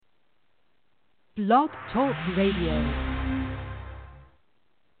Blog Talk Radio.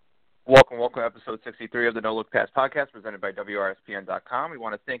 Welcome to episode 63 of the No Look Past podcast presented by WRSPN.com. We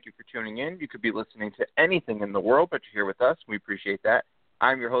want to thank you for tuning in. You could be listening to anything in the world, but you're here with us. We appreciate that.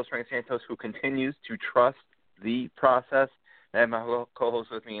 I'm your host, Frank Santos, who continues to trust the process. And my co-host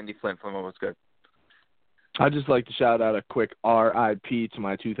with me, Andy Flint. Flint, what's good? I'd just like to shout out a quick RIP to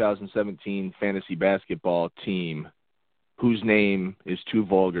my 2017 fantasy basketball team, whose name is too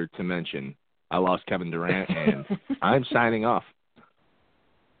vulgar to mention. I lost Kevin Durant, and I'm signing off.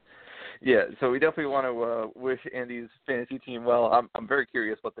 Yeah, so we definitely want to wish Andy's fantasy team well. I'm very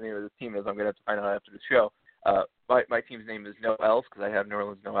curious what the name of this team is. I'm going to have to find out after the show. My team's name is Noels because I have New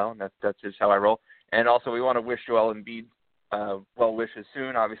Orleans Noel, and that's just how I roll. And also we want to wish Joel Embiid well wishes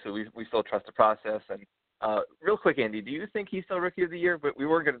soon. Obviously, we still trust the process. And real quick, Andy, do you think he's still Rookie of the Year? But we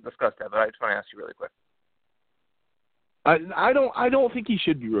were going to discuss that, but I just want to ask you really quick. I don't think he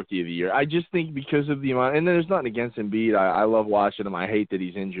should be Rookie of the Year. I just think because of the amount, and there's nothing against Embiid. I love watching him. I hate that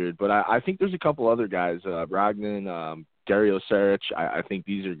he's injured, but I think there's a couple other guys, Brogdon, Dario Saric. I think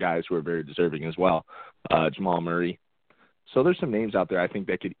these are guys who are very deserving as well. Jamal Murray. So there's some names out there I think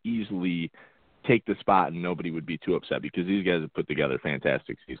that could easily take the spot, and nobody would be too upset because these guys have put together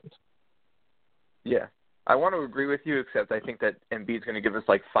fantastic seasons. Yeah. I want to agree with you, except I think that Embiid's going to give us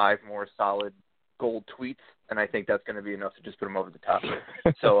like 5 more solid gold tweets, and I think that's going to be enough to just put him over the top.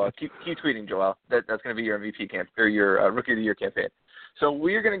 So keep tweeting, Joel. That's going to be your MVP or your Rookie of the Year campaign. So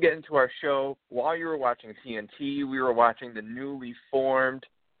we are going to get into our show. While you were watching TNT, we were watching the newly formed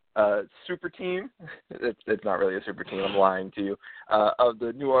super team. It's not really a super team. I'm lying to you. Of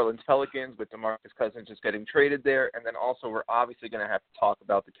the New Orleans Pelicans with DeMarcus Cousins just getting traded there, and then also we're obviously going to have to talk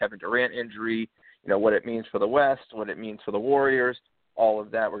about the Kevin Durant injury. You know what it means for the West, what it means for the Warriors. All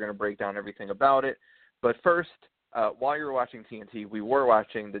of that. We're going to break down everything about it. But first, while you were watching TNT, we were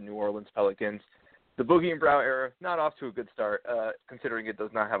watching the New Orleans Pelicans. The Boogie and Brow era, not off to a good start, considering it does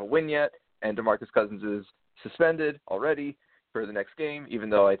not have a win yet, and DeMarcus Cousins is suspended already for the next game, even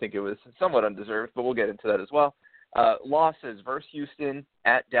though I think it was somewhat undeserved, but we'll get into that as well. Losses versus Houston,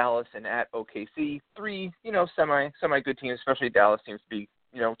 at Dallas, and at OKC. 3, semi-good teams, especially Dallas seems to be,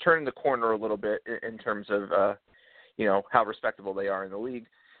 turning the corner a little bit in terms of how respectable they are in the league.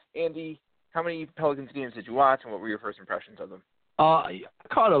 Andy, how many Pelicans games did you watch, and what were your first impressions of them? I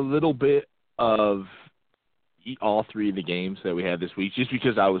caught a little bit of all 3 of the games that we had this week, just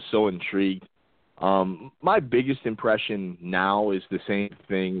because I was so intrigued. My biggest impression now is the same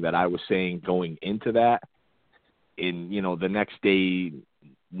thing that I was saying going into that. In, the next day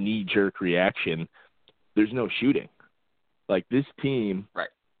knee-jerk reaction, there's no shooting. Like, this team, right.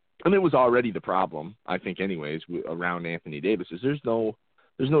 And it was already the problem, I think, anyways, around Anthony Davis, is there's no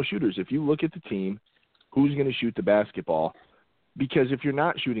shooters. If you look at the team, who's going to shoot the basketball? Because if you're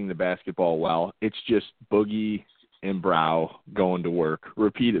not shooting the basketball well, it's just Boogie and Brow going to work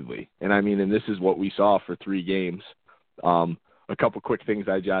repeatedly. And this is what we saw for 3 games. A couple quick things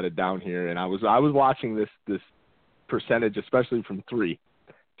I jotted down here, and I was watching this percentage, especially from 3.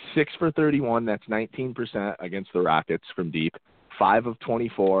 6 for 31, that's 19% against the Rockets from deep. 5 of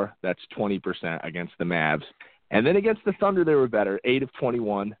 24, that's 20% against the Mavs. And then against the Thunder, they were better. 8 of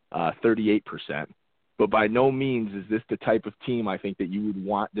 21, 38%. But by no means is this the type of team I think that you would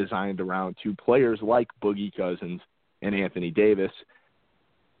want designed around 2 players like Boogie Cousins and Anthony Davis.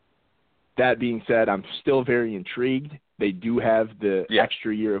 That being said, I'm still very intrigued. They do have the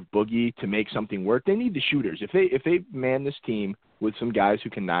extra year of Boogie to make something work. They need the shooters. If they man this team with some guys who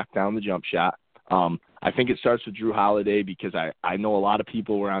can knock down the jump shot, I think it starts with Drew Holiday, because I know a lot of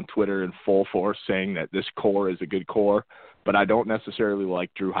people were on Twitter in full force saying that this core is a good core, but I don't necessarily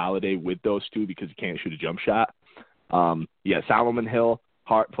like Drew Holiday with those 2 because he can't shoot a jump shot. Solomon Hill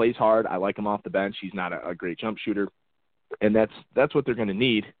plays hard. I like him off the bench. He's not a great jump shooter, and that's what they're going to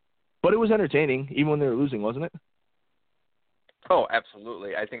need. But it was entertaining, even when they were losing, wasn't it? Oh,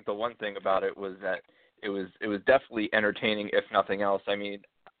 absolutely. I think the one thing about it was that it was definitely entertaining, if nothing else.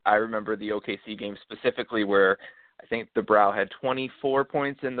 I remember the OKC game specifically where I think the Brow had 24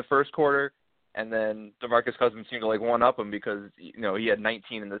 points in the first quarter, and then DeMarcus Cousins seemed to one-up him because he had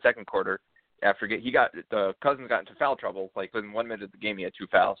 19 in the second quarter. After Cousins got into foul trouble. Within 1 minute of the game, he had 2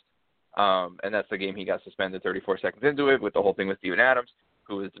 fouls, and that's the game he got suspended 34 seconds into it with the whole thing with Steven Adams,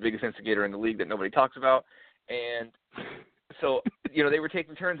 who was the biggest instigator in the league that nobody talks about. And so, they were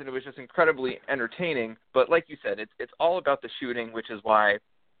taking turns, and it was just incredibly entertaining. But like you said, it's all about the shooting, which is why,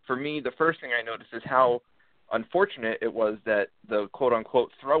 for me, the first thing I noticed is how unfortunate it was that the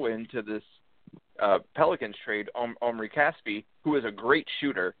quote-unquote throw-in to this Pelicans trade, Omri Caspi, who is a great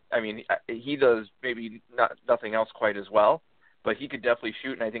shooter. He does maybe nothing else quite as well, but he could definitely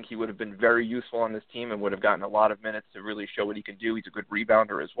shoot, and I think he would have been very useful on this team and would have gotten a lot of minutes to really show what he can do. He's a good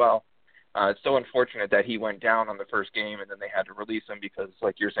rebounder as well. It's so unfortunate that he went down on the first game, and then they had to release him because,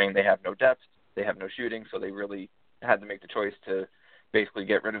 like you're saying, they have no depth, they have no shooting, so they really had to make the choice to basically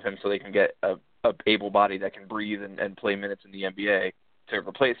get rid of him so they can get a able body that can breathe and play minutes in the NBA to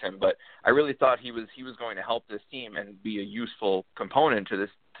replace him. But I really thought he was going to help this team and be a useful component to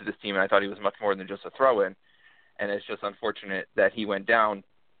this team, and I thought he was much more than just a throw-in. And it's just unfortunate that he went down.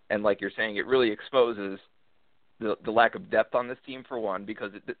 And like you're saying, it really exposes the lack of depth on this team, for one,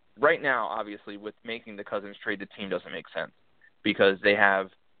 because right now, obviously, with making the Cousins trade, the team doesn't make sense because they have,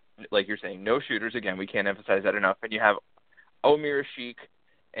 like you're saying, no shooters. Again, we can't emphasize that enough. And you have Omer Sheik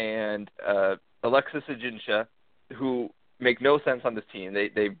and Alexis Ajinça, who make no sense on this team.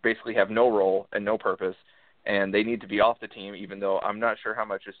 They basically have no role and no purpose. And they need to be off the team, even though I'm not sure how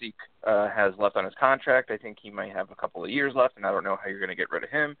much Asik has left on his contract. I think he might have a couple of years left, and I don't know how you're going to get rid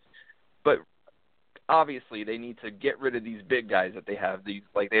of him. But obviously, they need to get rid of these big guys that they have. They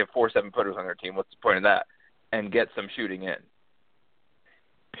have 4 7-footers on their team. What's the point of that? And get some shooting in.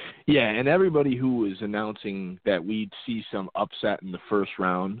 Yeah, and everybody who was announcing that we'd see some upset in the first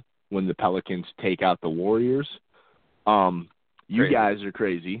round when the Pelicans take out the Warriors, you guys are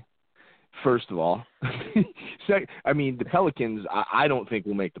crazy. First of all, the Pelicans, I don't think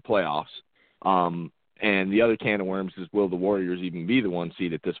will make the playoffs. And the other can of worms is, will the Warriors even be the 1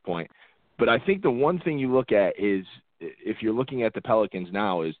 seed at this point? But I think the one thing you look at is, if you're looking at the Pelicans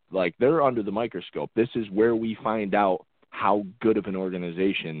now, is like they're under the microscope. This is where we find out how good of an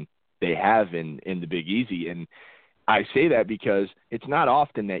organization they have in the Big Easy. And I say that because it's not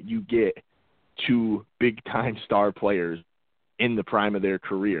often that you get 2 big-time star players in the prime of their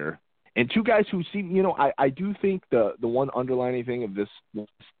career. And 2 guys who seem, I do think the one underlining thing of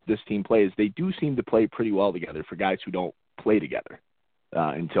this team play is they do seem to play pretty well together for guys who don't play together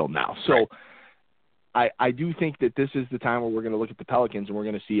until now. So I do think that this is the time where we're going to look at the Pelicans and we're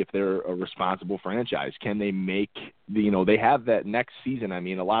going to see if they're a responsible franchise. Can they make they have that next season. I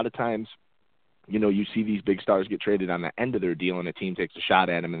mean, a lot of times, you see these big stars get traded on the end of their deal and a team takes a shot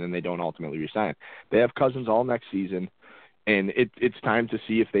at them and then they don't ultimately resign. They have Cousins all next season. And it's time to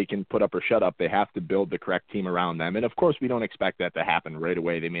see if they can put up or shut up. They have to build the correct team around them. And, of course, we don't expect that to happen right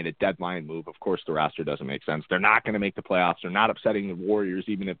away. They made a deadline move. Of course, the roster doesn't make sense. They're not going to make the playoffs. They're not upsetting the Warriors,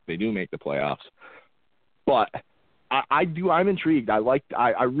 even if they do make the playoffs. But I'm intrigued.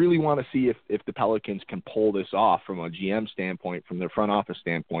 I really want to see if the Pelicans can pull this off from a GM standpoint, from their front office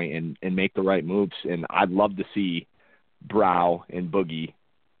standpoint, and make the right moves. And I'd love to see Brow and Boogie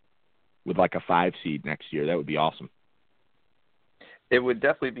with like a 5 seed next year. That would be awesome. It would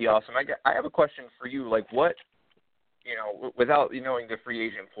definitely be awesome. I have a question for you. Like, what, without knowing the free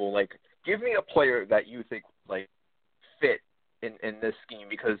agent pool, like, give me a player that you think, like, fit in this scheme.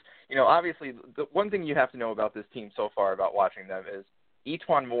 Because, obviously, the one thing you have to know about this team so far about watching them is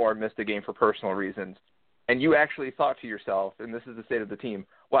E'Twaun Moore missed a game for personal reasons. And you actually thought to yourself, and this is the state of the team,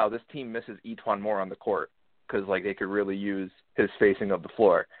 wow, this team misses E'Twaun Moore on the court because, like, they could really use his spacing of the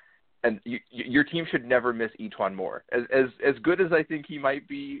floor. And your team should never miss E'Twaun Moore. As good as I think he might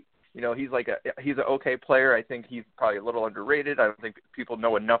be, he's an okay player. I think he's probably a little underrated. I don't think people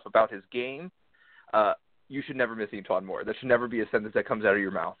know enough about his game. You should never miss E'Twaun Moore. That should never be a sentence that comes out of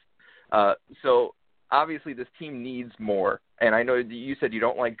your mouth. So obviously this team needs more. And I know you said you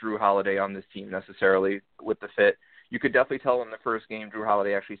don't like Drew Holiday on this team necessarily with the fit. You could definitely tell in the first game, Drew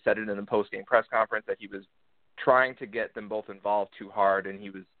Holiday actually said it in a post-game press conference that he was trying to get them both involved too hard, and he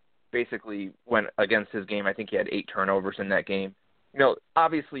was basically went against his game. I think he had 8 turnovers in that game.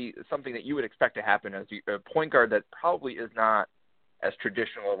 Obviously something that you would expect to happen as a point guard that probably is not as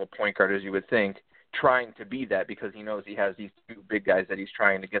traditional of a point guard as you would think, trying to be that because he knows he has these 2 big guys that he's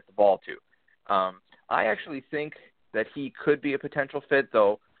trying to get the ball to. I actually think that he could be a potential fit,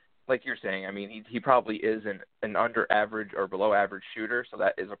 though, like you're saying. I mean, he probably is an under average or below average shooter, so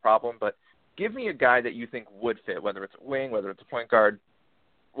that is a problem. But give me a guy that you think would fit, whether it's a wing, whether it's a point guard.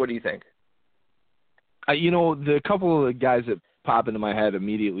 What do you think? The couple of the guys that pop into my head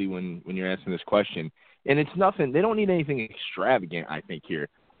immediately when you're asking this question, and it's nothing, they don't need anything extravagant, I think, here.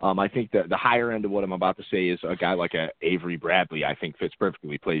 I think that the higher end of what I'm about to say is a guy like Avery Bradley, I think fits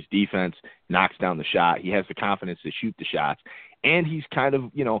perfectly. He plays defense, knocks down the shot. He has the confidence to shoot the shots. And he's kind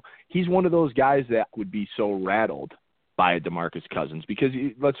of, he's one of those guys that would be so rattled by a DeMarcus Cousins because,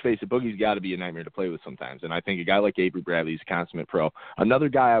 let's face it, Boogie's got to be a nightmare to play with sometimes. And I think a guy like Avery Bradley is a consummate pro. Another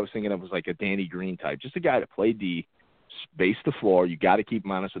guy I was thinking of was like a Danny Green type, just a guy that played D, space the floor. You got to keep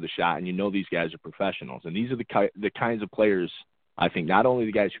him honest with the shot, and these guys are professionals. And these are the kinds of players I think not only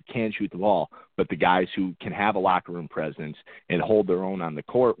the guys who can shoot the ball, but the guys who can have a locker room presence and hold their own on the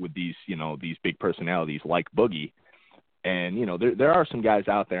court with these, these big personalities like Boogie. And, there are some guys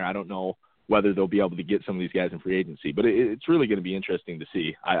out there. I don't know whether they'll be able to get some of these guys in free agency, but it's really going to be interesting to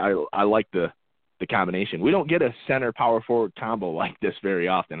see. I like the combination. We don't get a center power forward combo like this very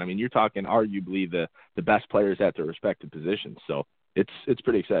often. I mean, you're talking arguably the best players at their respective positions. So it's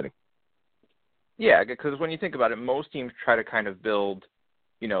pretty exciting. Yeah, because when you think about it, most teams try to kind of build,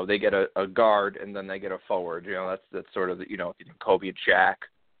 they get a guard and then they get a forward. That's sort of, if you think Kobe and Shaq,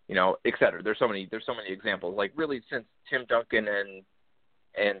 et cetera. There's so many examples. Like really since Tim Duncan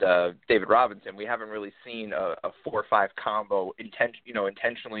and David Robinson, we haven't really seen a 4-5 combo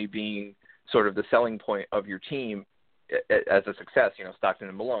intentionally being sort of the selling point of your team as a success. Stockton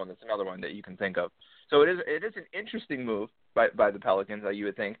and Malone, that's another one that you can think of. So it is an interesting move by the Pelicans, you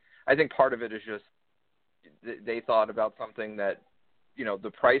would think. I think part of it is just they thought about something that,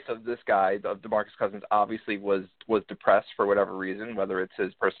 the price of this guy, of DeMarcus Cousins, obviously was depressed for whatever reason, whether it's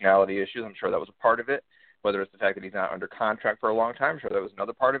his personality issues. I'm sure that was a part of it. Whether it's the fact that he's not under contract for a long time, I'm sure that was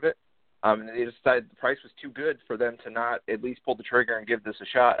another part of it. And they decided the price was too good for them to not at least pull the trigger and give this a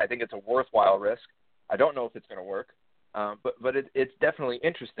shot. I think it's a worthwhile risk. I don't know if it's going to work, but it's definitely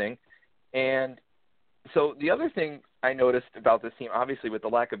interesting. And so the other thing I noticed about this team, obviously with the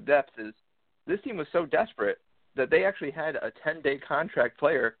lack of depth, is this team was so desperate that they actually had a 10-day contract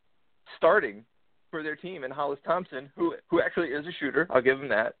player starting for their team in Hollis Thompson, who actually is a shooter. I'll give him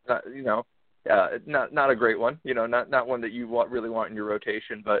that. Not a great one. Not one that you really want in your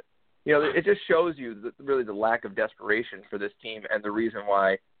rotation, but it just shows you really the lack of desperation for this team and the reason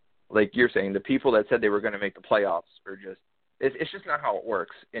why, like you're saying, the people that said they were going to make the playoffs are just. It's just not how it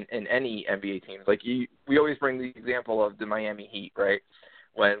works in any NBA teams. Like we always bring the example of the Miami Heat, right?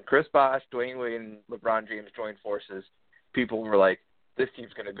 When Chris Bosh, Dwayne Wade, and LeBron James joined forces, people were like, "This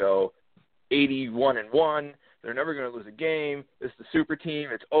team's going to go 81-1. They're never going to lose a game. This is the super team.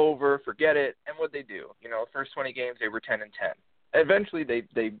 It's over. Forget it." And what'd they do? First 20 games they were 10-10. Eventually they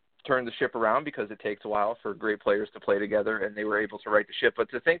turned the ship around because it takes a while for great players to play together, and they were able to right the ship. But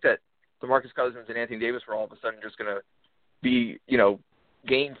to think that DeMarcus Cousins and Anthony Davis were all of a sudden just going to be,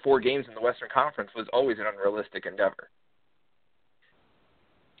 gain 4 games in the Western Conference was always an unrealistic endeavor.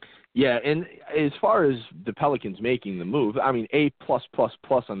 Yeah, and as far as the Pelicans making the move, I mean, A+++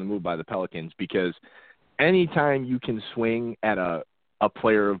 on the move by the Pelicans, because anytime you can swing at a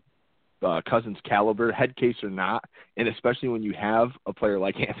player of Cousins' caliber, head case or not, and especially when you have a player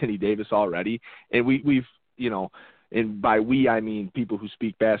like Anthony Davis already, and we've, and by we I mean people who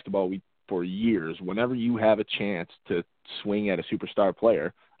speak basketball, for years, whenever you have a chance to swing at a superstar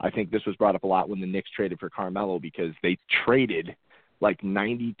player, I think this was brought up a lot when the Knicks traded for Carmelo, because they traded like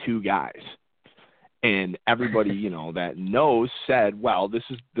 92 guys. And everybody, that knows said, well, this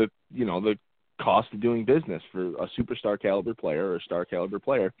is the cost of doing business for a superstar caliber player or a star caliber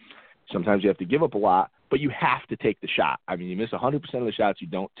player. Sometimes you have to give up a lot, but you have to take the shot. I mean, you miss 100% of the shots you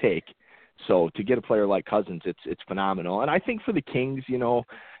don't take. So to get a player like Cousins, it's phenomenal. And I think for the Kings,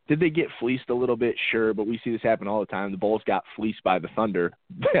 did they get fleeced a little bit? Sure, but we see this happen all the time. The Bulls got fleeced by the Thunder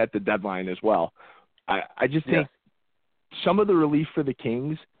at the deadline as well. I just think some of the relief for the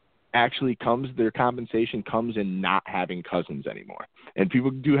Kings actually their compensation comes in not having Cousins anymore. And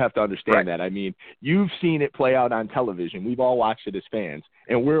people do have to understand that. I mean, you've seen it play out on television. We've all watched it as fans,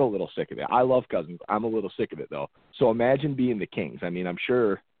 and we're a little sick of it. I love Cousins. I'm a little sick of it, though. So imagine being the Kings. I mean, I'm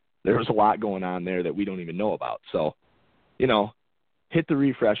sure there's a lot going on there that we don't even know about. So, hit the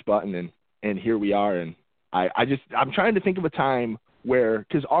refresh button, and here we are. And I'm trying to think of a time where,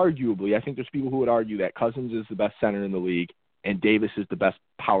 because arguably, I think there's people who would argue that Cousins is the best center in the league and Davis is the best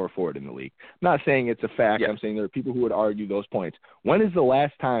power forward in the league. I'm not saying it's a fact. I'm saying there are people who would argue those points. When is the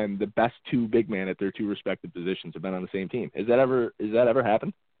last time the best 2 big men at their 2 respective positions have been on the same team? Has that ever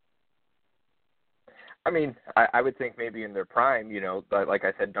happened? I mean, I would think maybe in their prime, like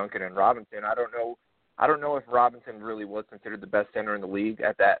I said, Duncan and Robinson. I don't know if Robinson really was considered the best center in the league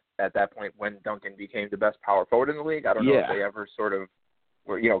at that point when Duncan became the best power forward in the league. I don't know if they ever sort of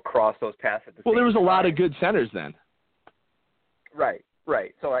were, crossed those paths at the same time. Well, there was a lot of good centers then. Right.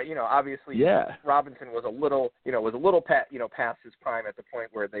 So, obviously, Robinson was a little past his prime at the point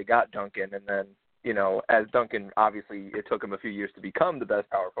where they got Duncan, and then, as Duncan, obviously, it took him a few years to become the best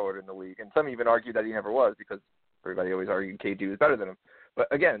power forward in the league, and some even argue that he never was because everybody always argued KD was better than him. But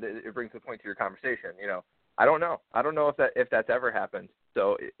again, it brings the point to your conversation. I don't know if that's ever happened.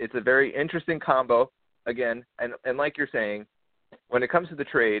 So it's a very interesting combo. Again, and like you're saying, when it comes to the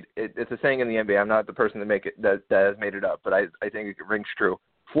trade, it's a saying in the NBA. I'm not the person that has made it up, but I think it rings true.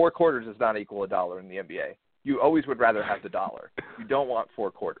 4 quarters does not equal $1 in the NBA. you always would rather have the dollar. You don't want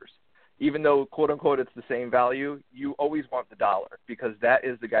 4 quarters. Even though, quote-unquote, it's the same value, you always want the dollar because that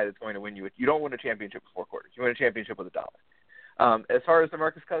is the guy that's going to win you. You don't win a championship with 4 quarters. You win a championship with a dollar. As far as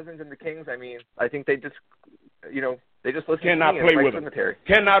DeMarcus Cousins and the Kings, I mean, I think they just, they just listen Cannot to me play with him.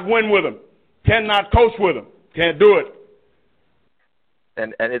 Cannot win with him. Cannot coach with him. Can't do it.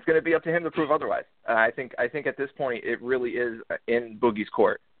 And it's going to be up to him to prove otherwise. I think at this point it really is in Boogie's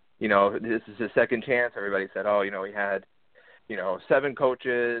court. This is his second chance. Everybody said, he had, 7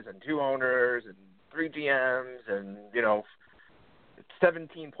 coaches and 2 owners and 3 GMs and,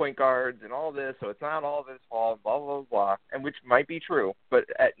 17 point guards and all this. So it's not all of his fault, blah, blah, blah, and which might be true. But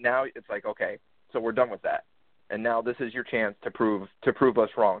now it's like, okay, so we're done with that. And now this is your chance to prove us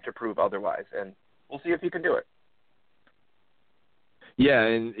wrong, to prove otherwise. And we'll see if you can do it. Yeah,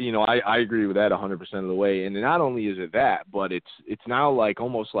 and I agree with that 100% of the way. And not only is it that, but it's now like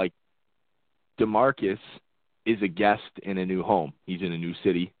almost like DeMarcus is a guest in a new home. He's in a new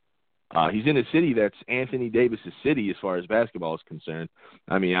city. He's in a city that's Anthony Davis's city as far as basketball is concerned.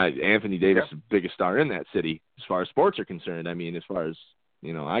 I mean, Anthony Davis is the biggest star in that city as far as sports are concerned. I mean, as far as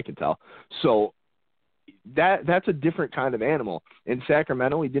I can tell. So that's a different kind of animal. In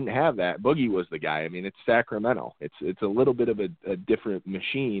Sacramento, he didn't have that. Boogie was the guy. I mean, it's Sacramento. It's a little bit of a different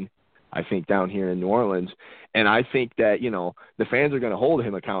machine, I think, down here in New Orleans. And I think that, the fans are going to hold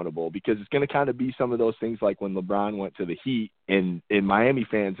him accountable because it's going to kind of be some of those things like when LeBron went to the Heat and Miami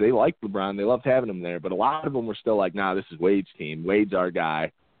fans, they liked LeBron. They loved having him there. But a lot of them were still like, nah, this is Wade's team. Wade's our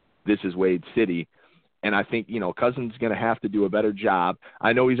guy. This is Wade's city. And I think, Cousins is going to have to do a better job.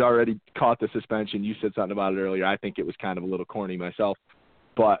 I know he's already caught the suspension. You said something about it earlier. I think it was kind of a little corny myself.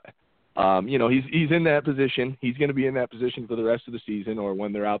 But, he's in that position. He's going to be in that position for the rest of the season or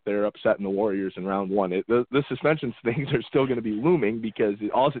when they're out there upsetting the Warriors in round 1. The suspension things are still going to be looming because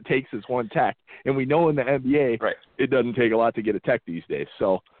all it takes is one tech. And we know in the NBA, It doesn't take a lot to get a tech these days.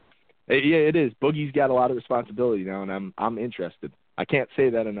 So, yeah, it is. Boogie's got a lot of responsibility now, and I'm interested. I can't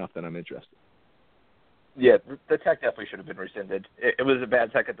say that enough that I'm interested. Yeah, the tech definitely should have been rescinded. It was a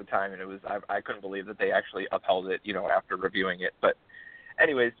bad tech at the time, and I couldn't believe that they actually upheld it, after reviewing it. But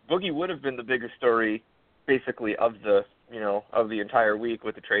anyways, Boogie would have been the biggest story basically of the entire week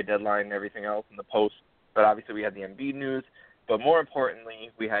with the trade deadline and everything else in the post. But obviously we had the Embiid news. But more importantly,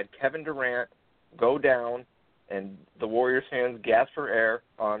 we had Kevin Durant go down and the Warriors fans gasp for air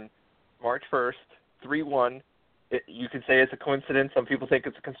on March 1st, 3-1. You could say it's a coincidence. Some people think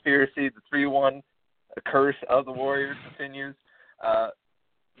it's a conspiracy. The 3-1. The curse of the Warriors continues.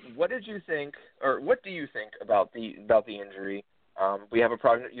 What did you think, or what do you think about the injury? We have a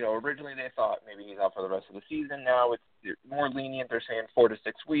project. Originally they thought maybe he's out for the rest of the season. Now it's more lenient. They're saying 4 to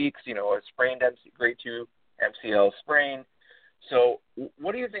 6 weeks. A sprained grade 2 MCL sprain. So,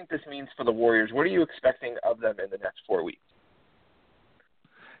 what do you think this means for the Warriors? What are you expecting of them in the next 4 weeks?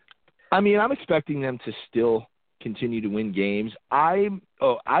 I mean, I'm expecting them to still continue to win games. I've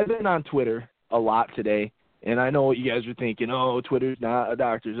been on Twitter a lot today, and I know what you guys are thinking, Twitter's not a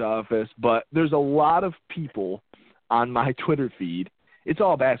doctor's office, but there's a lot of people on my Twitter feed. It's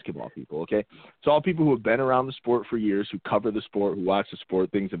all basketball people, okay? It's all people who have been around the sport for years, who cover the sport, who watch the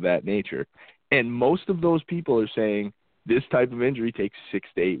sport, things of that nature. And most of those people are saying this type of injury takes 6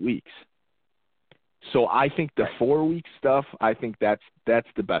 to 8 weeks. So I think the 4-week stuff, I think that's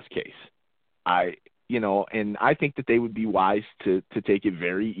the best case. And I think that they would be wise to take it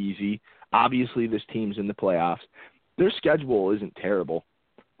very easy. Obviously, this team's in the playoffs. Their schedule isn't terrible,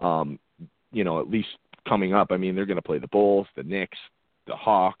 at least coming up. I mean, they're going to play the Bulls, the Knicks, the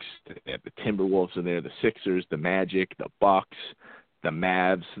Hawks, they have the Timberwolves in there, the Sixers, the Magic, the Bucks, the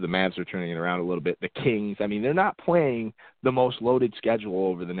Mavs. The Mavs are turning it around a little bit. The Kings. I mean, they're not playing the most loaded schedule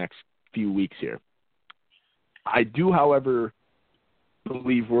over the next few weeks here. I do, however,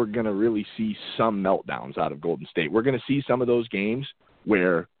 believe we're going to really see some meltdowns out of Golden State. We're going to see some of those games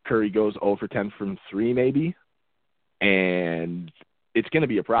where Curry goes 0 for 10 from 3 maybe, and it's going to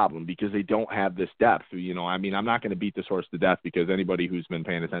be a problem because they don't have this depth. I'm not going to beat this horse to death because anybody who's been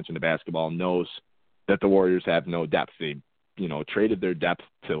paying attention to basketball knows that the Warriors have no depth. They, traded their depth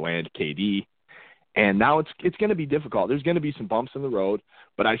to land KD, and now it's going to be difficult. There's going to be some bumps in the road,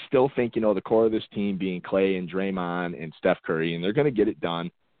 but I still think, the core of this team being Klay and Draymond and Steph Curry, and they're going to get it done.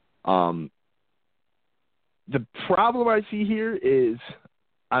 The problem I see here is,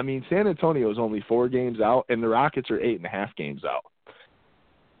 San Antonio is only 4 games out, and the Rockets are 8.5 games out.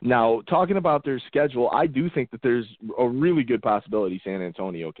 Now, talking about their schedule, I do think that there's a really good possibility San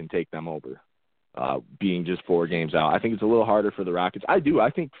Antonio can take them over, being just 4 games out. I think it's a little harder for the Rockets. I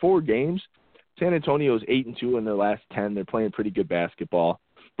think 4 games, San Antonio is 8-2 in their last 10. They're playing pretty good basketball.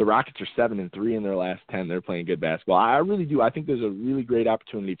 The Rockets are 7-3 in their last 10. They're playing good basketball. I really do. I think there's a really great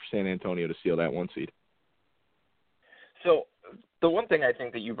opportunity for San Antonio to steal that 1 seed. So the one thing I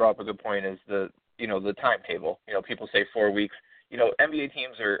think that you brought up a good point is the timetable. People say 4 weeks. NBA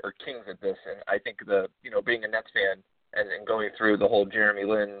teams are kings at this, and I think being a Nets fan and going through the whole Jeremy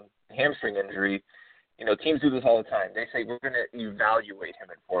Lin hamstring injury, teams do this all the time. They say, we're going to evaluate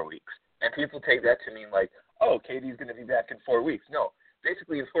him in 4 weeks. And people take that to mean like, oh, KD's going to be back in 4 weeks. No,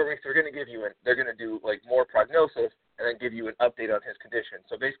 basically in 4 weeks they're going to do like more prognosis and then give you an update on his condition.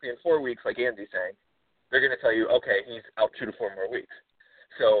 So basically in 4 weeks, like Andy's saying, they're going to tell you, okay, he's out 2 to 4 more weeks.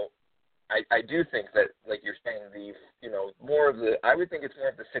 So I do think that, like you're saying, I would think it's more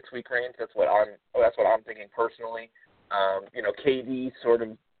of the 6 week range. That's what I'm thinking personally. KD sort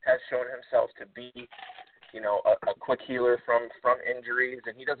of has shown himself to be, a quick healer from injuries,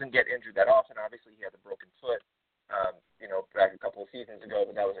 and he doesn't get injured that often. Obviously, he had a broken foot, back a couple of seasons ago,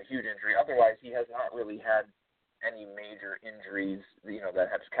 but that was a huge injury. Otherwise, he has not really had any major injuries, that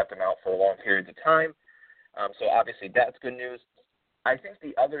have kept him out for long periods of time. So obviously, that's good news. I think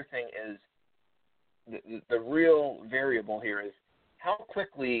the other thing is the real variable here is how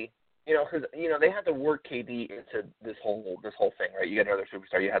quickly. Because they had to work KD into this whole thing, right? You got another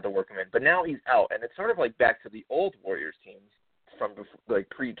superstar, you had to work him in, but now he's out, and it's sort of like back to the old Warriors teams from like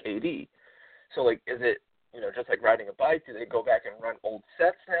pre-KD. So like, is it just like riding a bike? Do they go back and run old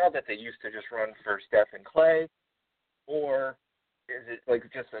sets now that they used to just run for Steph and Clay, or is it like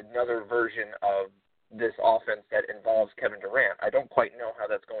just another version of this offense that involves Kevin Durant? I don't quite know how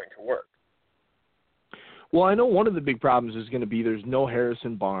that's going to work. Well, I know one of the big problems is going to be there's no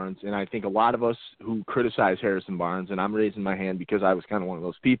Harrison Barnes, and I think a lot of us who criticize Harrison Barnes, and I'm raising my hand because I was kind of one of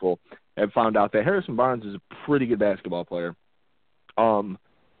those people, have found out that Harrison Barnes is a pretty good basketball player.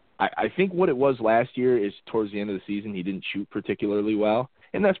 I think what it was last year is towards the end of the season he didn't shoot particularly well,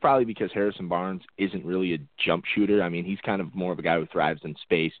 and that's probably because Harrison Barnes isn't really a jump shooter. I mean, he's kind of more of a guy who thrives in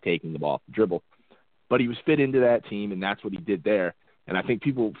space, taking the ball off the dribble. But he was fit into that team, and that's what he did there. And I think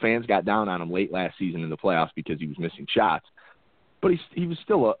fans got down on him late last season in the playoffs because he was missing shots. But he was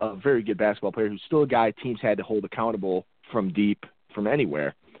still a very good basketball player who's still a guy teams had to hold accountable from deep, from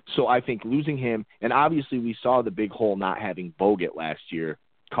anywhere. So I think losing him, and obviously we saw the big hole not having Bogut last year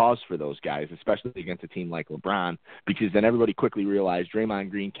cause for those guys, especially against a team like LeBron, because then everybody quickly realized Draymond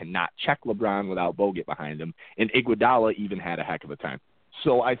Green cannot check LeBron without Bogut behind him, and Iguodala even had a heck of a time.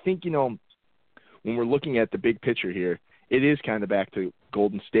 So I think, when we're looking at the big picture here, it is kind of back to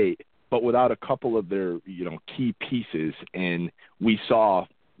Golden State, but without a couple of their, key pieces. And we saw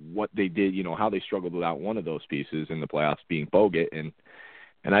what they did, how they struggled without one of those pieces in the playoffs being Bogut. And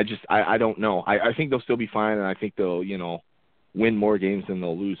I don't know. I think they'll still be fine, and I think they'll, win more games than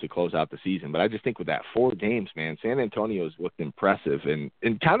they'll lose to close out the season. But I just think with that 4 games, man, San Antonio's looked impressive. And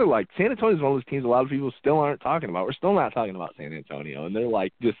kind of like San Antonio's one of those teams a lot of people still aren't talking about. We're still not talking about San Antonio. And they're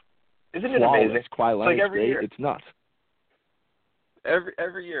like just Isn't it amazing? Kawhi Leonard's like every great. year. It's nuts.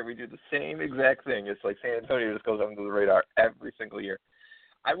 Every year we do the same exact thing. It's like San Antonio just goes under the radar every single year.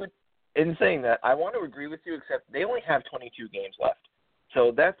 In saying that, I want to agree with you, except they only have 22 games left.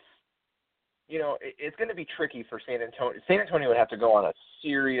 So that's, it's going to be tricky for San Antonio. San Antonio would have to go on a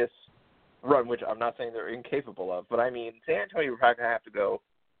serious run, which I'm not saying they're incapable of, but I mean, San Antonio would probably have to go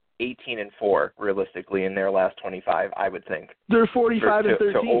 18-4 realistically in their last 25, I would think. They're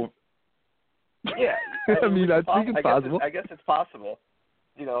 45-13. Yeah, I mean, I think it's possible. I guess it's possible,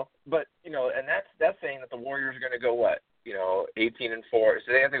 but and that's saying that the Warriors are going to go what, 18-4. So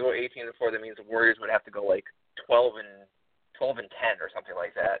they have to go 18-4. That means the Warriors would have to go like 12-10 or something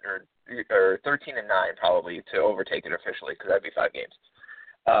like that, or 13-9 probably to overtake it officially, because that'd be 5 games.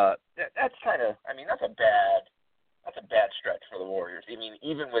 That's kind of, I mean, that's a bad stretch for the Warriors. I mean,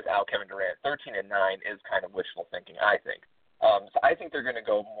 even without Kevin Durant, 13-9 is kind of wishful thinking, I think. So I think they're going to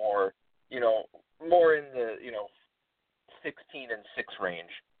go more in the 16-6 range,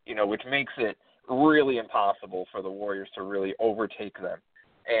 which makes it really impossible for the Warriors to really overtake them.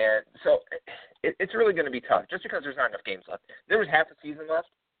 And so it's really going to be tough, just because there's not enough games left. If there was half the season left,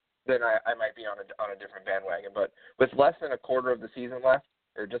 then I might be on a different bandwagon. But with less than a quarter of the season left,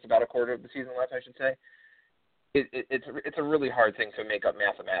 or just about a quarter of the season left, I should say, it's a really hard thing to make up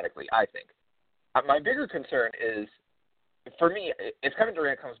mathematically, I think. My bigger concern is, for me, if Kevin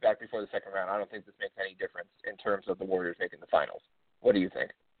Durant comes back before the second round, I don't think this makes any difference in terms of the Warriors making the finals. What do you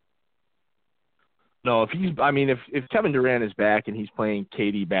think? No, if Kevin Durant is back and he's playing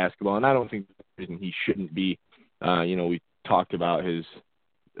KD basketball, and I don't think there's a reason he shouldn't be, we talked about his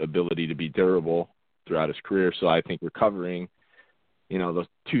ability to be durable throughout his career, so I think recovering those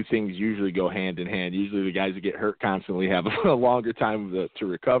two things usually go hand in hand. Usually the guys that get hurt constantly have a longer time to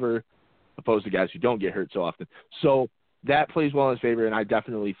recover, opposed to guys who don't get hurt so often. So that plays well in his favor, and I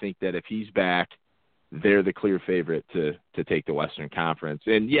definitely think that if he's back, they're the clear favorite to take the Western Conference.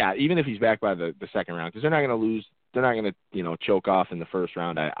 And, yeah, even if he's back by the second round, because they're not going to lose, they're not going to, choke off in the first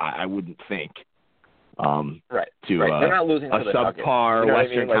round, I wouldn't think. Right. To they're not losing to the subpar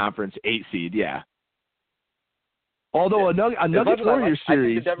Western Conference 8 seed, yeah. Although a Nuggets Warriors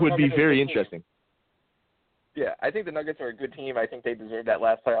series would be very interesting. Yeah, I think the Nuggets are a good team. I think they deserve that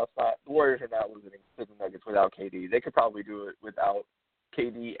last playoff spot. The Warriors are not losing to the Nuggets without KD. They could probably do it without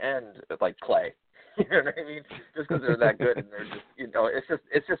KD and Clay. You know what I mean? Just because they're that good, and they're just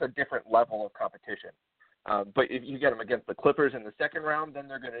it's just a different level of competition. But if you get them against the Clippers in the second round, then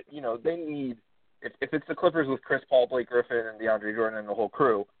they're gonna they need if it's the Clippers with Chris Paul, Blake Griffin, and DeAndre Jordan and the whole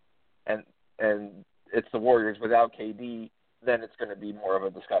crew, and it's the Warriors without KD, then it's going to be more of a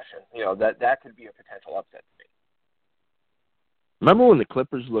discussion. That could be a potential upset to me. Remember when the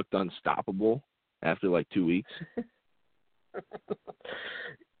Clippers looked unstoppable after 2 weeks?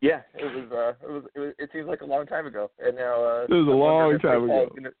 Yeah, it seems like a long time ago, and now it was a long time ago.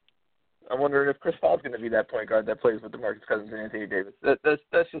 I'm wondering if Chris Paul's going to be that point guard that plays with DeMarcus Cousins and Anthony Davis.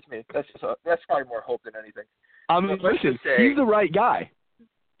 That's just me. That's probably more hope than anything. Listen, he's the right guy.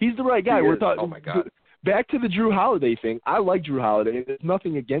 He's the right guy. We're talking. Oh my God. Back to the Drew Holiday thing. I like Drew Holiday. There's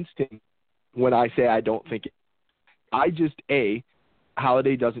nothing against him when I say I don't think it.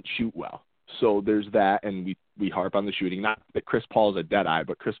 Holiday doesn't shoot well. So there's that, and we harp on the shooting. Not that Chris Paul's a deadeye,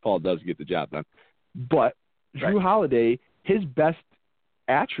 but Chris Paul does get the job done. But Drew Holiday, his best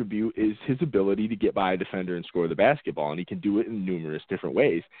attribute is his ability to get by a defender and score the basketball, and he can do it in numerous different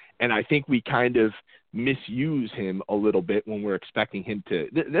ways. And I think we kind of misuse him a little bit when we're expecting him to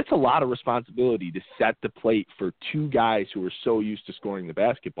 – that's a lot of responsibility to set the plate for two guys who are so used to scoring the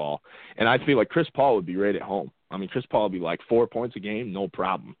basketball. And I feel like Chris Paul would be right at home. I mean, Chris Paul would be 4 points a game, no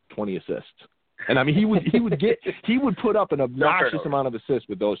problem, 20 assists. And I mean, he would put up an obnoxious amount of assists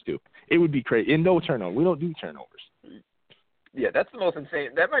with those two. It would be crazy. And no turnover. We don't do turnovers. Yeah, that's the most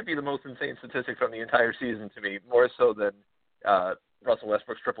insane. That might be the most insane statistic from the entire season to me, more so than Russell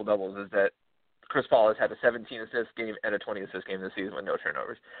Westbrook's triple doubles. Is that Chris Paul has had a 17-assist game and a 20-assist game this season with no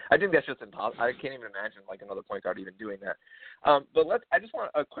turnovers. I think that's just impossible. I can't even imagine another point guard even doing that. But I just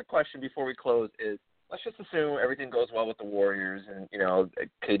want a quick question before we close. Is let's just assume everything goes well with the Warriors, and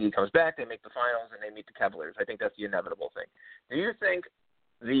KD comes back, they make the finals, and they meet the Cavaliers. I think that's the inevitable thing. Do you think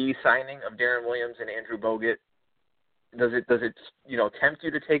the signing of Deron Williams and Andrew Bogut does it tempt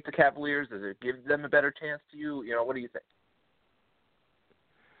you to take the Cavaliers? Does it give them a better chance to you? What do you think?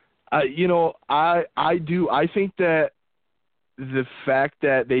 I do. I think that the fact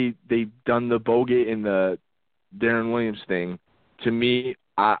that they've done the Bogut and the Deron Williams thing, to me,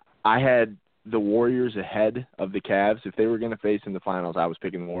 I had the Warriors ahead of the Cavs. If they were going to face in the finals, I was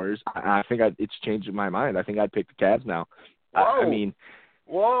picking the Warriors. I think it's changed my mind. I think I'd pick the Cavs now. Whoa. I mean,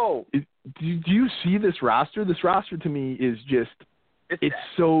 whoa. Do you see this roster? This roster to me is just it's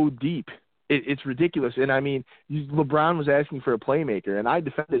so deep. It's ridiculous. And, I mean, LeBron was asking for a playmaker, and I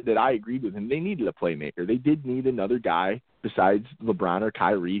defended that. I agreed with him. They needed a playmaker. They did need another guy besides LeBron or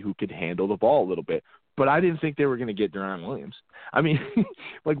Kyrie who could handle the ball a little bit. But I didn't think they were going to get Deron Williams. I mean,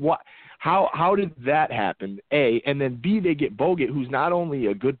 what? How did that happen, A? And then, B, they get Bogut, who's not only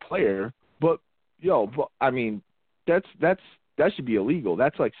a good player, but, I mean, that should be illegal.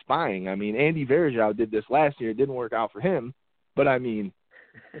 That's like spying. I mean, Andy Varejao did this last year. It didn't work out for him. But, I mean,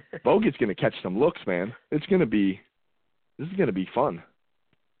 Bogut's going to catch some looks, man. This is going to be fun.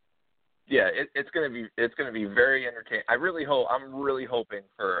 Yeah, it's going to be very entertaining. I'm really hoping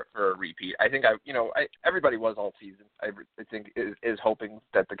for a repeat. I think everybody was all season. I think is hoping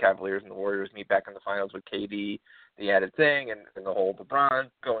that the Cavaliers and the Warriors meet back in the finals with KD, the added thing, and the whole LeBron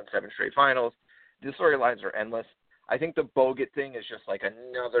going 7 straight finals. The storylines are endless. I think the Bogut thing is just like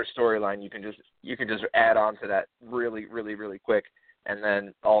another storyline you can just add on to that really, really, really quick. And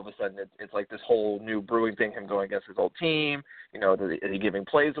then all of a sudden it's like this whole new brewing thing, him going against his old team. Is he giving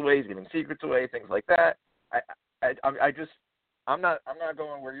plays away? Is he giving secrets away? Things like that. I'm not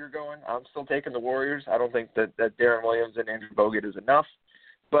going where you're going. I'm still taking the Warriors. I don't think that Deron Williams and Andrew Bogut is enough.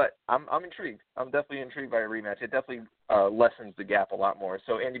 But I'm intrigued. I'm definitely intrigued by a rematch. It definitely lessens the gap a lot more.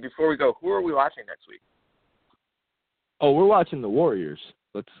 So, Andy, before we go, who are we watching next week? Oh, we're watching the Warriors.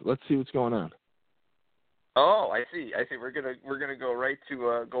 Let's see what's going on. Oh, I see. We're gonna go right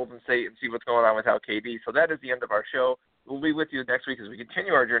to Golden State and see what's going on without KD. So that is the end of our show. We'll be with you next week as we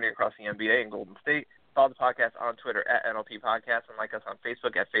continue our journey across the NBA and Golden State. Follow the podcast on Twitter at NLP Podcast and like us on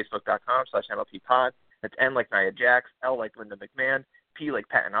Facebook at facebook.com/NLP Pod. That's N like Nia Jax, L like Linda McMahon, P like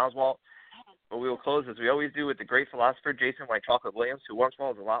Patton Oswalt. But we will close, as we always do, with the great philosopher Jason White Chocolate Williams, who once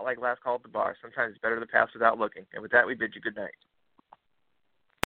was a lot like last call at the bar. Sometimes it's better to pass without looking. And with that, we bid you good night.